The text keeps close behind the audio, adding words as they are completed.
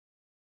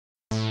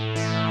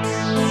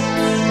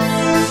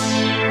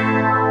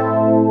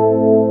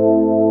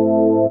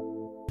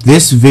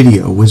This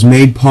video was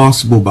made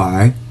possible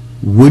by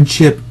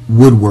WoodChip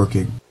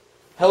Woodworking.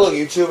 Hello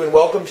YouTube, and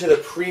welcome to the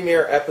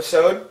premiere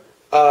episode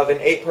of an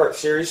 8-part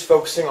series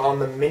focusing on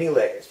the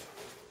mini-lathe.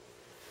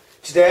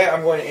 Today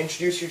I'm going to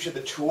introduce you to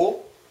the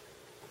tool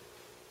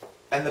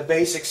and the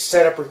basic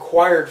setup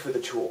required for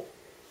the tool.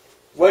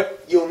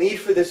 What you'll need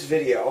for this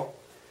video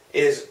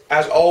is,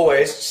 as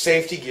always,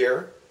 safety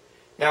gear.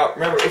 Now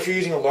remember, if you're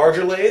using a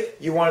larger lathe,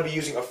 you want to be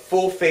using a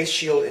full face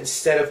shield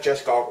instead of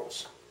just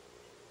goggles.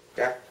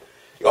 Okay?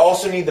 You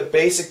also need the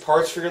basic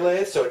parts for your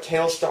lathe, so a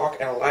tailstock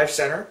and a live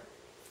center.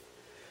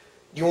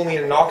 You will need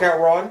a knockout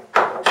rod.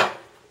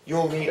 You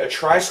will need a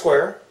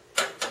tri-square,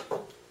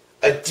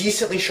 a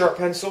decently sharp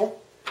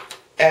pencil,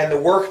 and the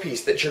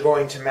workpiece that you're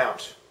going to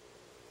mount.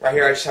 Right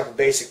here I just have a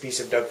basic piece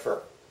of Doug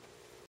fir.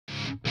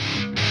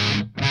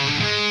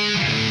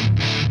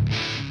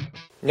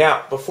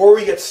 Now, before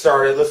we get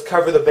started, let's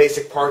cover the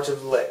basic parts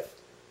of the lathe.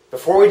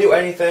 Before we do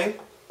anything,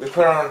 we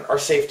put on our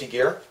safety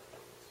gear,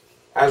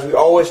 as we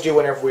always do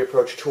whenever we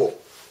approach a tool.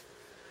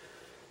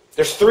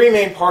 There's three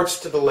main parts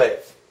to the lathe.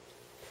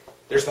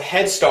 There's the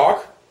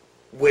headstock,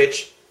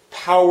 which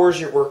powers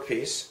your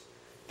workpiece.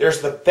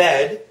 There's the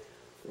bed,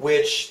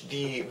 which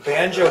the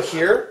banjo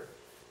here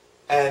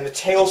and the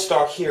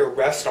tailstock here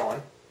rest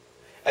on.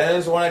 And then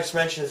there's the one I just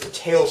mentioned, is the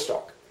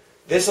tailstock.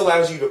 This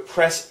allows you to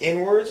press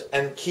inwards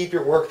and keep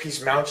your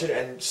workpiece mounted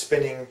and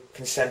spinning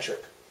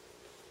concentric.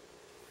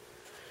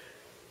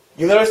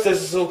 You'll notice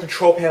there's this little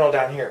control panel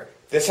down here.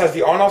 This has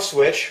the on-off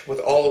switch, which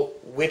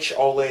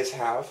all lathes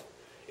have.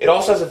 It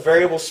also has a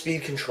variable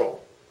speed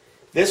control.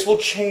 This will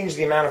change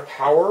the amount of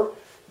power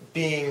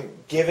being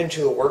given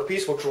to the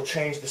workpiece, which will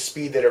change the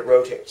speed that it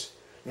rotates.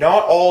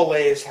 Not all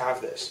lathes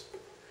have this.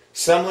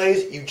 Some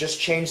lathes, you just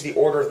change the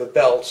order of the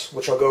belts,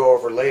 which I'll go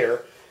over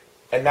later,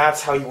 and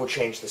that's how you will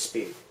change the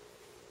speed.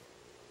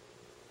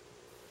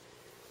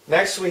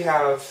 Next we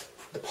have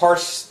the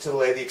parts to the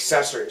lathe, the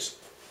accessories.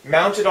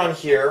 Mounted on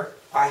here,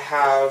 I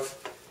have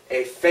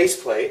a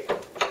faceplate,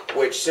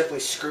 which simply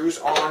screws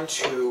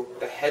onto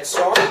the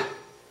headstock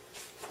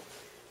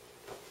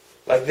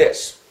like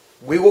this.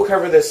 We will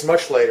cover this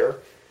much later,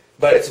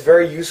 but it's a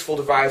very useful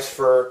device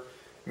for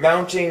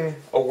mounting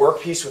a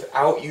workpiece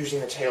without using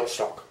the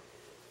tailstock.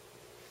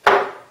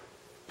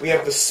 We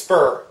have the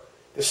spur.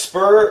 The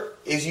spur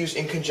is used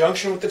in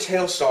conjunction with the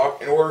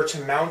tailstock in order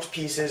to mount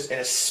pieces in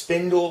a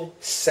spindle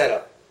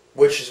setup,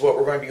 which is what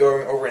we're going to be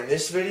going over in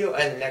this video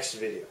and the next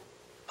video.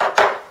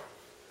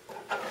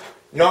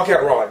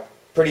 Knockout rod,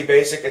 pretty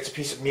basic. It's a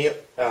piece of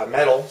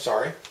metal,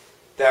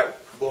 that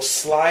will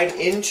slide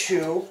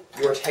into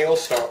your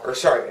tailstock,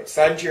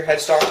 slide into your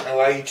headstock and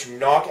allow you to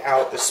knock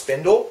out the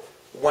spindle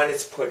when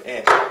it's put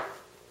in.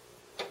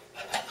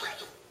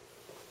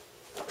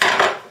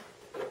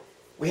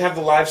 We have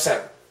the live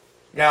center.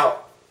 Now,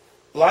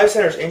 live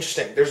center is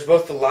interesting. There's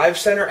both the live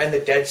center and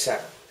the dead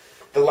center.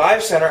 The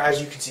live center, as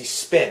you can see,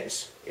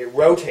 spins. It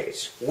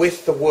rotates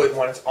with the wood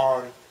when it's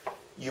on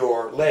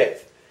your lathe.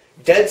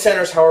 Dead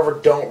centers, however,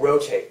 don't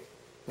rotate.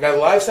 Now, the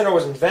live center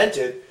was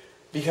invented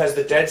because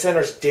the dead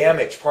centers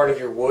damage part of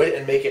your wood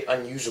and make it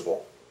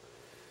unusable.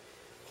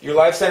 Your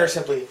live center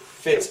simply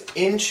fits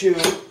into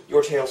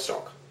your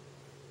tailstock.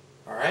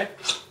 Alright?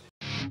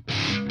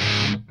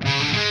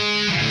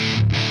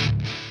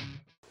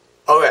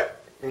 Okay,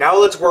 now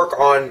let's work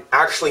on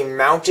actually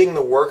mounting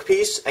the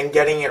workpiece and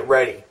getting it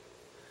ready.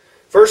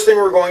 First thing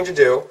we're going to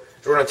do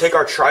is we're going to take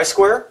our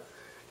tri-square,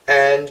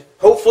 and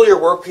hopefully your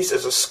workpiece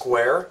is a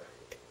square.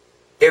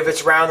 If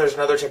it's round, there's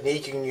another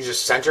technique. You can use a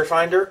center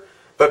finder.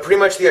 But pretty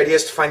much the idea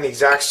is to find the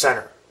exact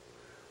center.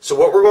 So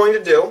what we're going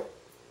to do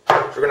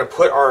is we're going to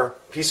put our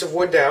piece of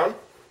wood down,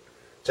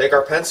 take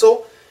our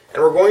pencil,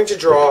 and we're going to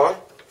draw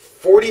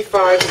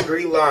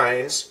 45-degree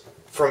lines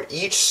from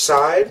each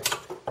side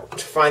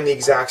to find the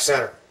exact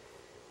center.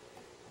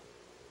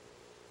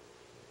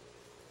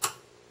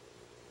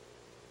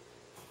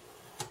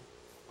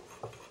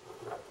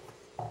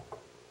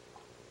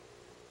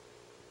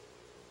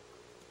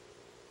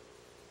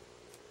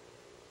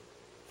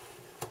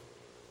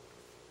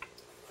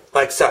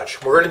 Like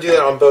such. We're going to do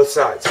that on both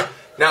sides.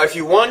 Now if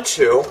you want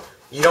to,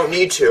 you don't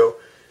need to,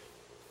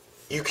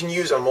 you can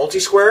use a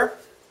multi-square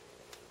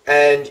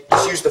and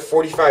just use the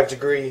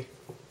 45-degree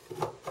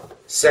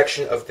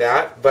section of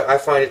that, but I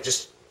find it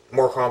just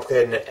more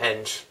complicated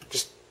and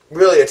just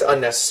really it's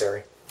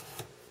unnecessary.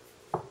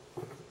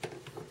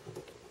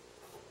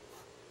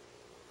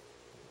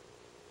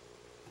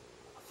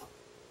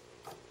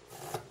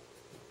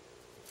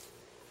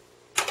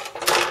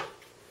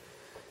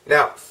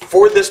 Now,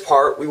 for this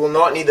part, we will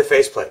not need the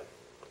faceplate,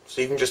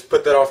 so you can just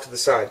put that off to the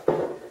side.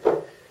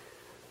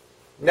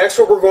 Next,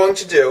 what we're going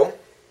to do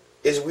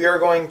is we are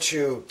going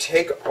to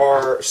take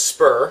our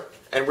spur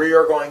and we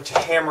are going to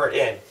hammer it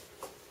in.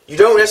 You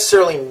don't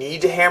necessarily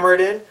need to hammer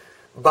it in,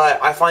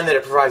 but I find that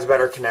it provides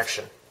better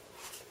connection.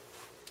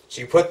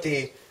 So you put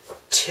the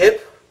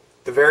tip,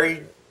 the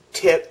very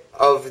tip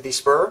of the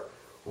spur,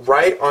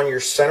 right on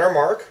your center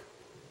mark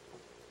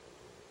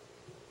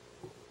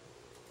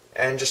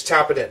and just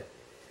tap it in.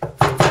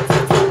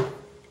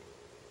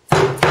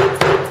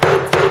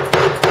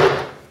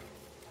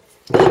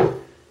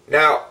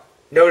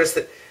 notice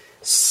that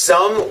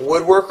some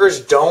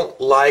woodworkers don't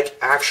like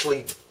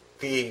actually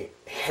be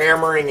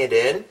hammering it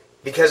in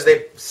because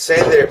they say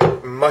that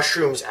it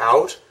mushrooms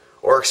out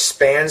or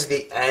expands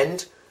the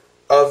end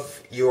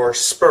of your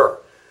spur.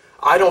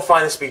 I don't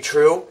find this to be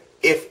true.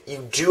 If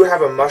you do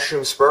have a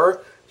mushroom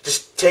spur,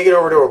 just take it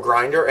over to a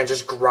grinder and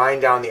just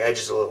grind down the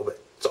edges a little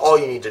bit. That's all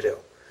you need to do.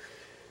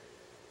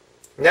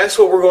 Next,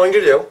 what we're going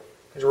to do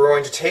is we're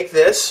going to take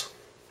this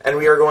and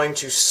we are going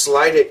to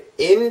slide it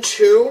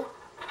into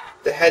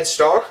the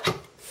headstock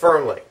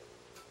firmly.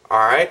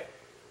 Alright?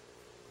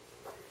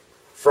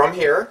 From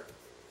here,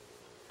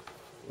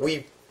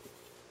 we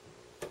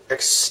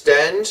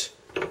extend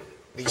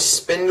the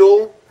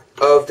spindle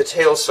of the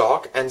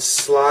tailstock and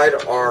slide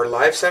our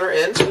live center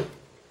in.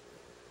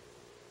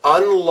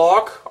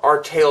 Unlock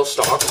our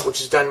tailstock, which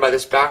is done by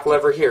this back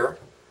lever here.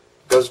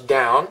 Goes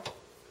down.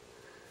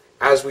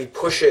 As we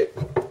push it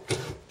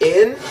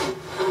in,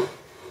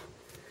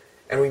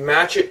 and we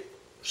match it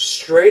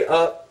straight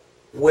up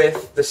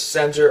with the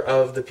center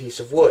of the piece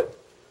of wood.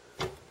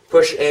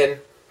 Push in,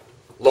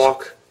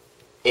 lock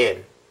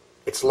in.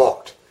 It's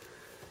locked.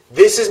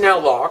 This is now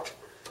locked,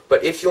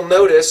 but if you'll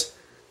notice,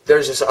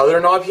 there's this other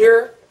knob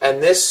here,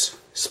 and this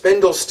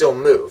spindle still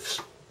moves.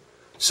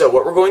 So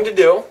what we're going to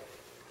do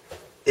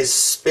is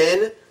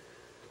spin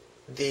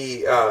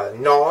the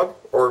knob,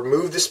 or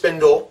move the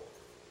spindle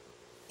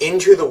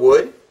into the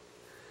wood,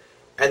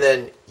 and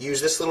then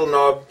use this little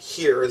knob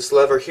here, this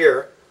lever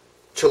here,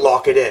 to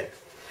lock it in.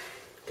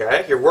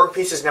 Okay, your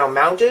workpiece is now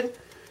mounted.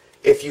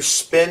 If you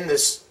spin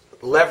this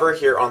lever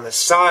here on the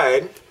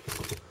side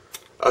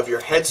of your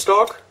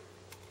headstock,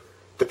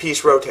 the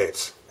piece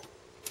rotates.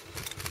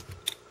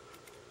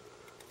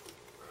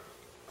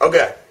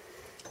 Okay,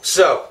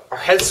 so our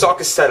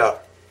headstock is set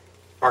up.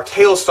 Our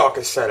tailstock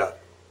is set up.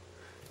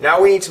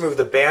 Now we need to move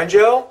the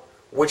banjo,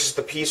 which is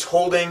the piece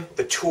holding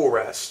the tool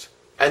rest,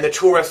 and the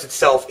tool rest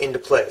itself into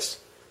place.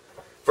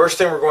 First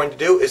thing we're going to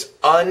do is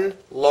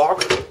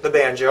unlock the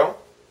banjo.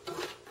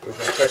 Move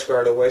my touch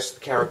guard away so the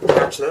camera can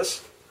catch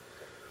this.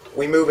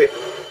 We move it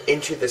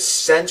into the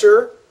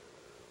center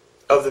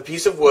of the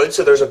piece of wood,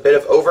 so there's a bit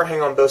of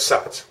overhang on both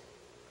sides.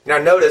 Now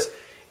notice,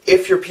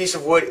 if your piece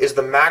of wood is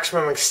the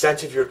maximum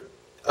extent of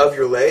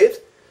your lathe,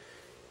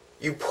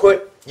 you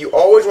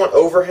always want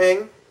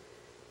overhang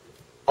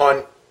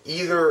on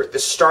either the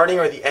starting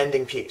or the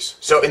ending piece.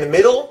 So in the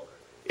middle,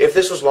 if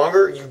this was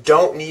longer, you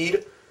don't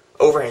need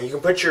overhang. You can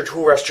put your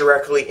tool rest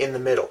directly in the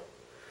middle.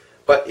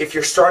 But if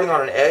you're starting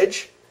on an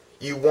edge,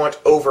 you want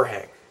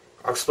overhang.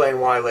 I'll explain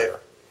why later.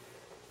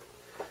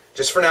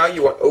 Just for now,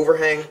 you want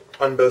overhang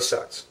on both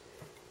sides.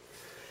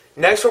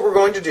 Next, what we're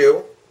going to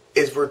do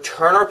is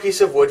return our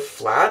piece of wood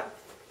flat,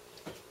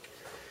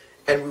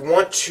 and we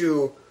want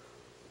to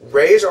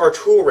raise our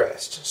tool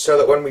rest so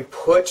that when we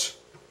put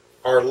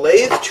our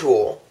lathe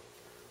tool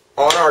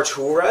on our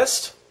tool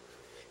rest,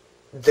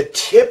 the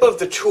tip of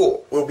the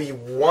tool will be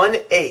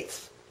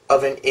 1/8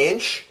 of an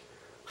inch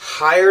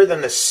higher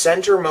than the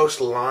centermost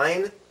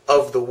line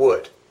of the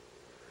wood.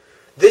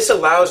 This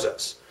allows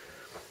us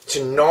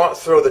to not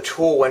throw the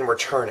tool when we're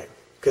turning,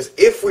 because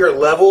if we are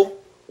level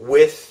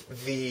with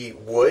the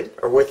wood,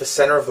 or with the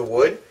center of the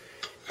wood,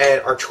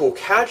 and our tool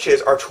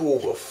catches, our tool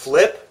will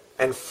flip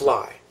and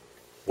fly,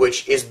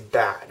 which is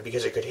bad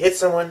because it could hit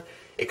someone,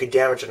 it could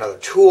damage another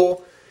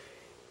tool,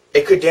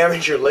 it could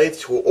damage your lathe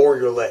tool or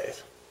your lathe,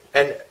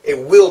 and it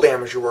will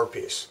damage your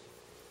workpiece.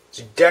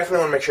 So you definitely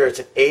want to make sure it's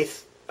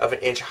 1/8 of an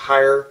inch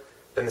higher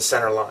than the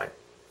center line.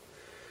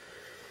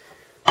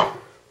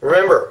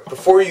 Remember,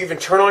 before you even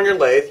turn on your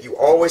lathe, you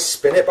always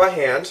spin it by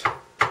hand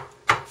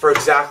for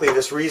exactly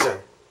this reason.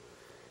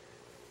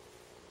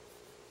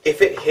 If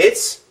it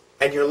hits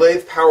and your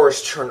lathe power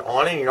is turned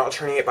on and you're not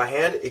turning it by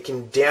hand, it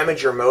can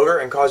damage your motor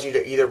and cause you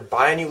to either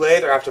buy a new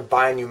lathe or have to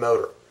buy a new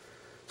motor.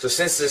 So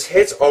since this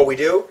hits, all we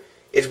do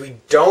is we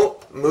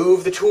don't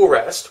move the tool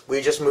rest,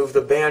 we just move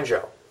the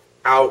banjo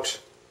out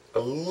a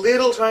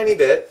little tiny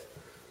bit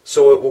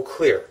so it will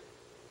clear.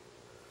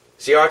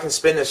 See how I can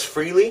spin this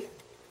freely?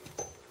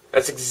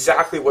 That's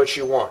exactly what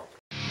you want.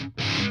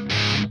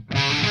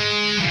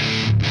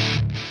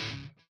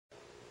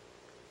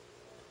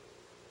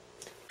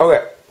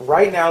 Okay,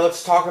 right now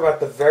let's talk about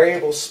the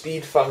variable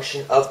speed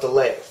function of the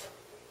lathe.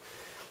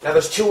 Now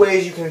there's two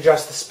ways you can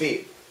adjust the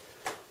speed.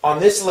 On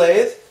this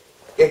lathe,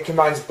 it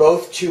combines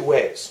both two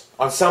ways.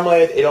 On some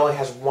lathe, it only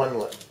has one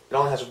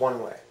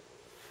way.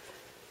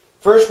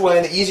 First way,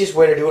 and the easiest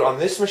way to do it on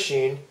this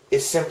machine,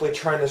 is simply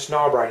turn this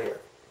knob right here.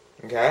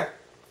 Okay?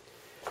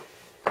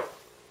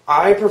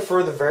 I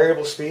prefer the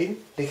variable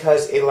speed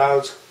because it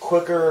allows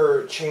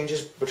quicker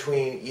changes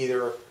between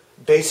either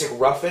basic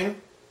roughing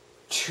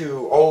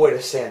to all the way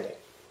to sanding.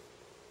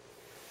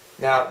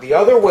 Now, the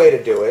other way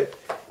to do it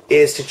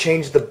is to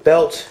change the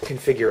belt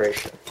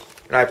configuration.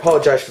 And I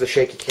apologize for the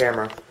shaky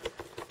camera,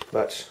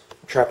 but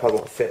the tripod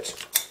won't fit.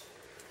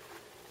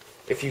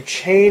 If you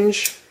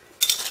change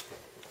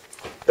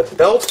the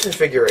belt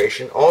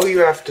configuration, all you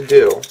have to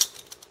do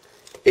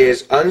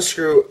is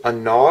unscrew a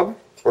knob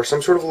or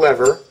some sort of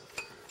lever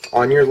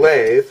on your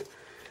lathe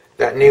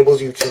that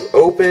enables you to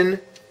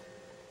open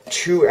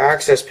two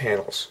access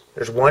panels.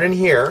 There's one in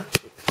here,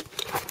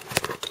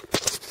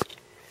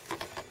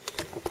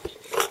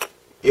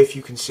 if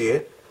you can see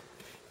it.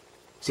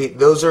 See,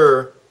 those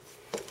are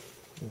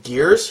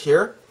gears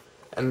here,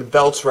 and the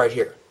belt's right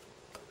here.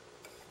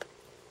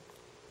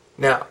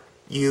 Now,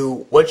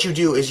 what you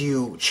do is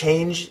you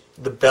change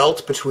the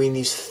belt between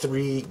these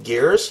three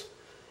gears,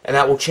 and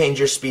that will change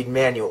your speed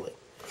manually.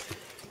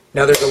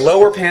 Now, there's a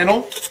lower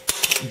panel,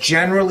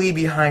 generally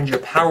behind your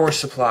power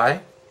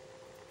supply,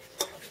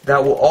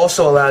 that will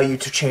also allow you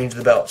to change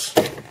the belts.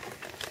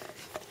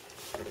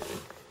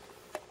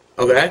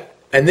 Okay?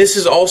 And this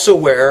is also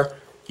where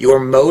your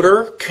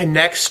motor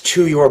connects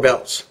to your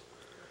belts.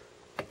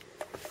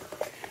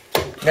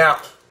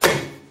 Now,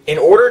 in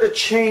order to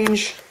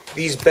change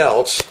these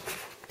belts,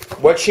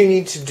 what you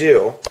need to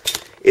do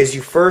is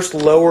you first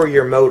lower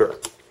your motor.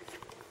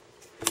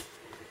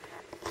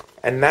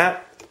 And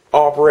that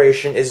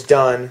operation is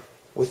done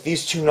with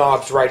these two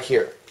knobs right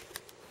here.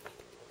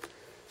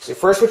 So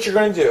first what you're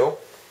going to do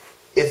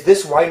is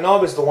this white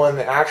knob is the one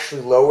that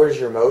actually lowers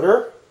your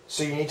motor,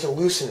 so you need to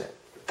loosen it.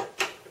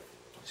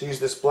 So use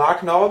this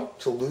black knob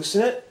to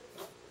loosen it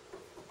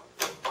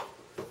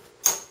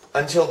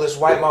until this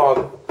white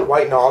knob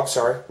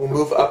will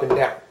move up and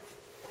down.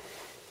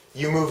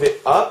 You move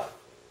it up,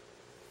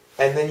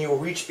 and then you'll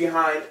reach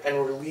behind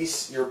and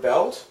release your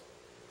belt.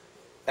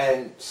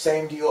 And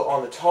same deal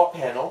on the top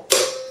panel.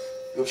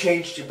 You'll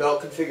change to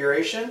belt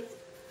configuration,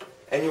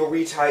 and you'll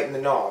retighten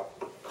the knob.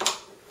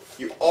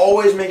 You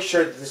always make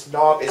sure that this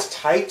knob is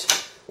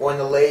tight when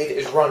the lathe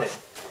is running.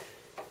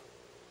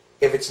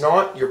 If it's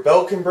not, your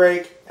belt can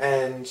break,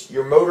 and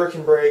your motor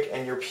can break,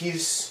 and your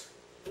piece...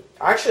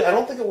 Actually, I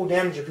don't think it will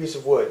damage your piece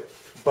of wood,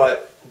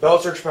 but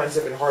belts are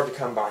expensive and hard to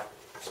come by,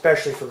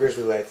 especially for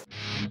Grizzly lathe.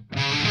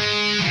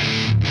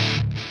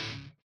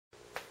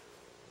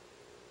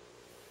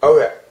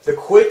 Okay, the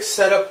quick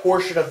setup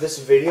portion of this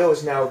video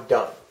is now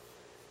done.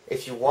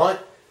 If you want,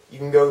 you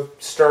can go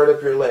start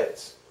up your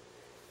lathes.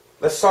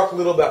 Let's talk a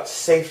little about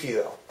safety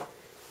though.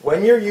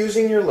 When you're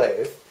using your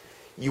lathe,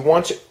 you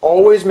want to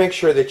always make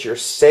sure that you're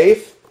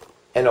safe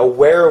and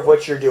aware of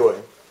what you're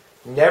doing.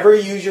 Never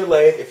use your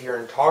lathe if you're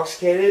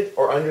intoxicated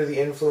or under the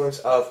influence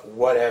of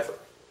whatever.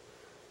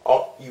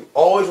 You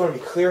always want to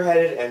be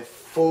clear-headed and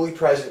fully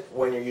present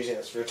when you're using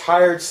this. If you're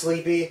tired,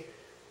 sleepy,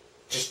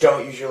 just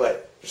don't use your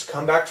lathe. Just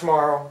come back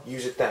tomorrow,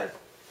 use it then.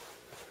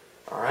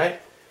 Alright?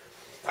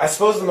 I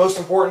suppose the most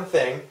important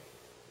thing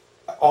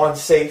on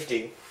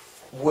safety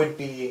would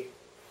be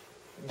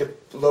the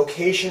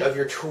location of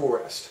your tool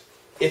rest.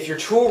 If your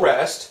tool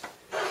rest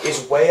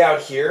is way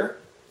out here,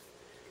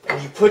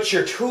 and you put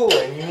your tool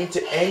in, you need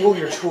to angle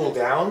your tool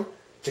down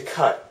to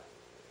cut.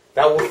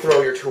 That will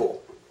throw your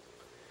tool.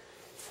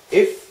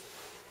 If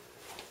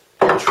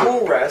your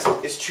tool rest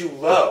is too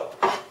low,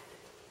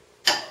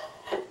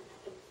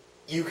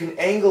 you can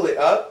angle it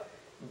up,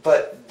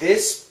 but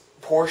this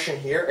portion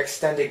here,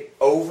 extending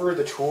over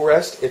the tool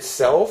rest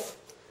itself,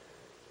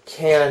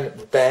 can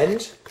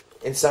bend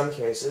in some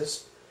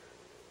cases.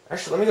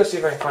 Actually, let me go see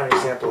if I can find an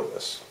example of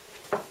this.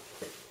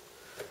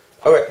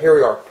 Okay, here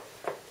we are.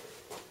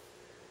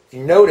 If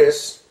you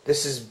notice,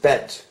 this is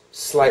bent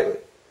slightly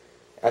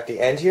at the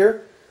end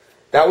here.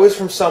 That was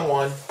from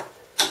someone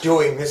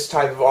doing this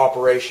type of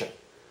operation.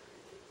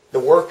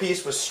 The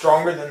workpiece was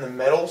stronger than the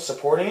metal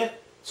supporting it,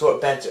 so it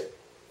bent it.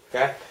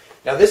 Okay?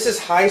 Now this is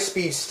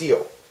high-speed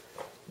steel.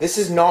 This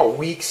is not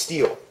weak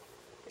steel.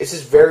 This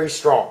is very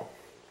strong.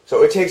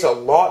 So it takes a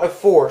lot of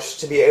force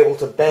to be able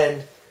to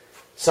bend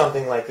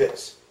something like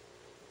this.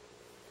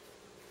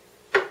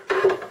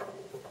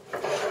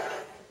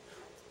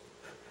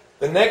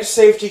 The next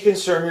safety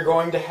concern you're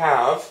going to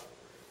have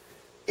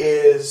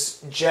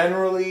is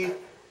generally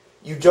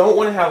you don't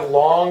want to have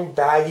long,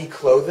 baggy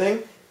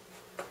clothing,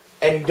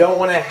 and you don't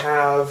want to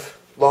have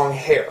long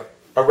hair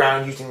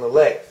around using the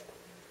lathe.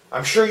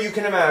 I'm sure you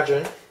can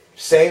imagine,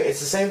 it's the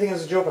same thing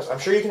as a drill press, I'm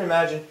sure you can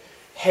imagine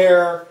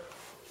hair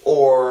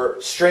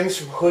or strings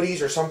from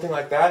hoodies or something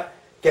like that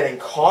getting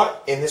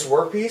caught in this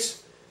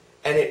workpiece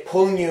and it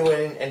pulling you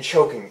in and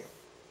choking you.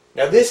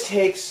 Now this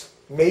takes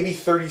maybe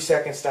 30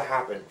 seconds to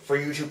happen for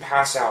you to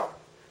pass out.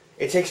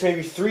 It takes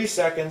maybe 3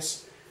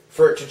 seconds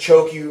for it to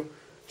choke you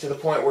to the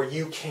point where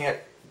you can't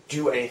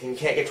do anything. You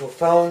can't get to a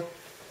phone.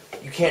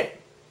 You can't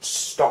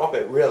stop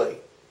it, really.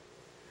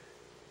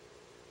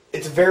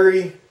 It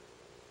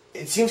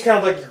seems kind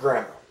of like your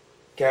grandma.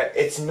 Okay?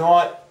 It's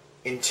not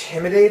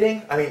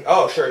intimidating. I mean,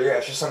 oh, sure, yeah,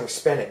 it's just something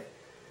spinning.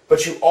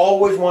 But you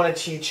always want to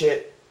teach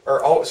it,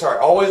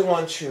 always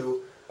want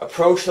to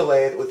approach the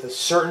lathe with a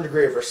certain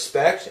degree of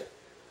respect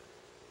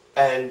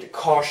and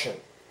caution.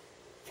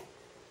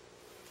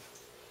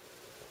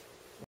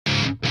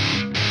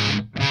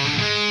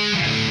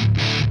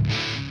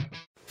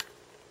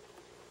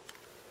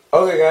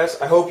 Okay guys,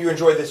 I hope you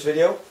enjoyed this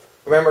video.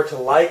 Remember to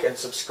like and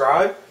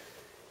subscribe.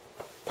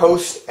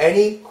 Post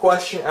any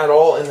question at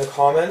all in the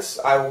comments.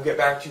 I will get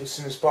back to you as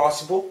soon as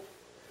possible.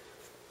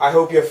 I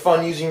hope you have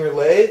fun using your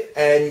lathe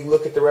and you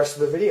look at the rest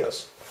of the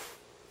videos.